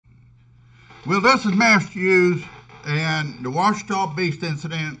Well, this is Master Hughes, and the Washita Beast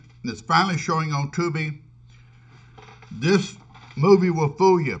incident is finally showing on TUBI. This movie will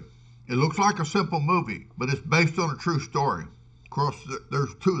fool you. It looks like a simple movie, but it's based on a true story. Of course,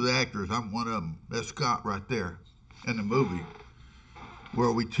 there's two of the actors. I'm one of them. That's Scott right there in the movie,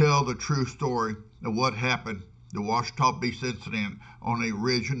 where we tell the true story of what happened, the Washita Beast incident on a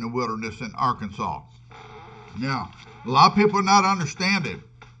ridge in the wilderness in Arkansas. Now, a lot of people not understand it.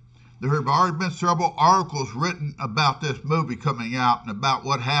 There have already been several articles written about this movie coming out and about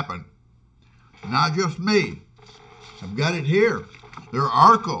what happened. Not just me. I've got it here. There are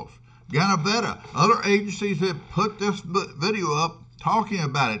articles. Ganavetta, other agencies have put this video up talking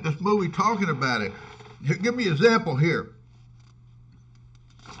about it, this movie talking about it. Here, give me an example here.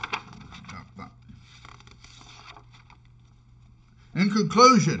 In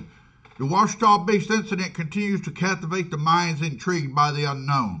conclusion, the Washita Beast incident continues to captivate the minds intrigued by the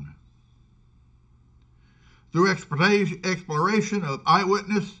unknown. Through exploration of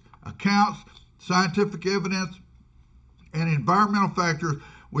eyewitness accounts, scientific evidence, and environmental factors,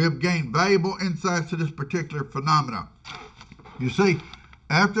 we have gained valuable insights to this particular phenomenon. You see,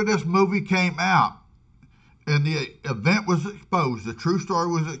 after this movie came out and the event was exposed, the true story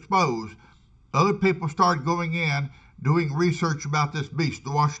was exposed, other people started going in, doing research about this beast, the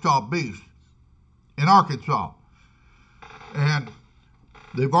Washita Beast, in Arkansas. And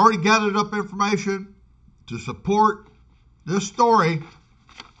they've already gathered up information to support this story.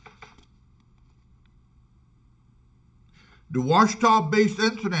 The Washita Beast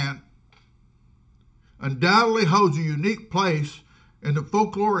incident undoubtedly holds a unique place in the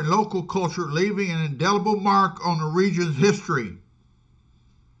folklore and local culture, leaving an indelible mark on the region's history.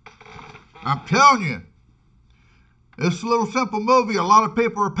 I'm telling you, this little simple movie a lot of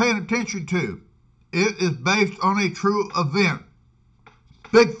people are paying attention to. It is based on a true event.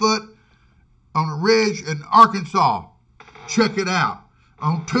 Bigfoot on a ridge in Arkansas. Check it out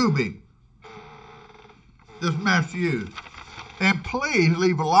on TUBI. This is Master Hughes. And please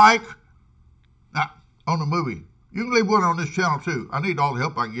leave a like on the movie. You can leave one on this channel too. I need all the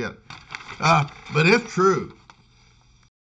help I can get. But it's true.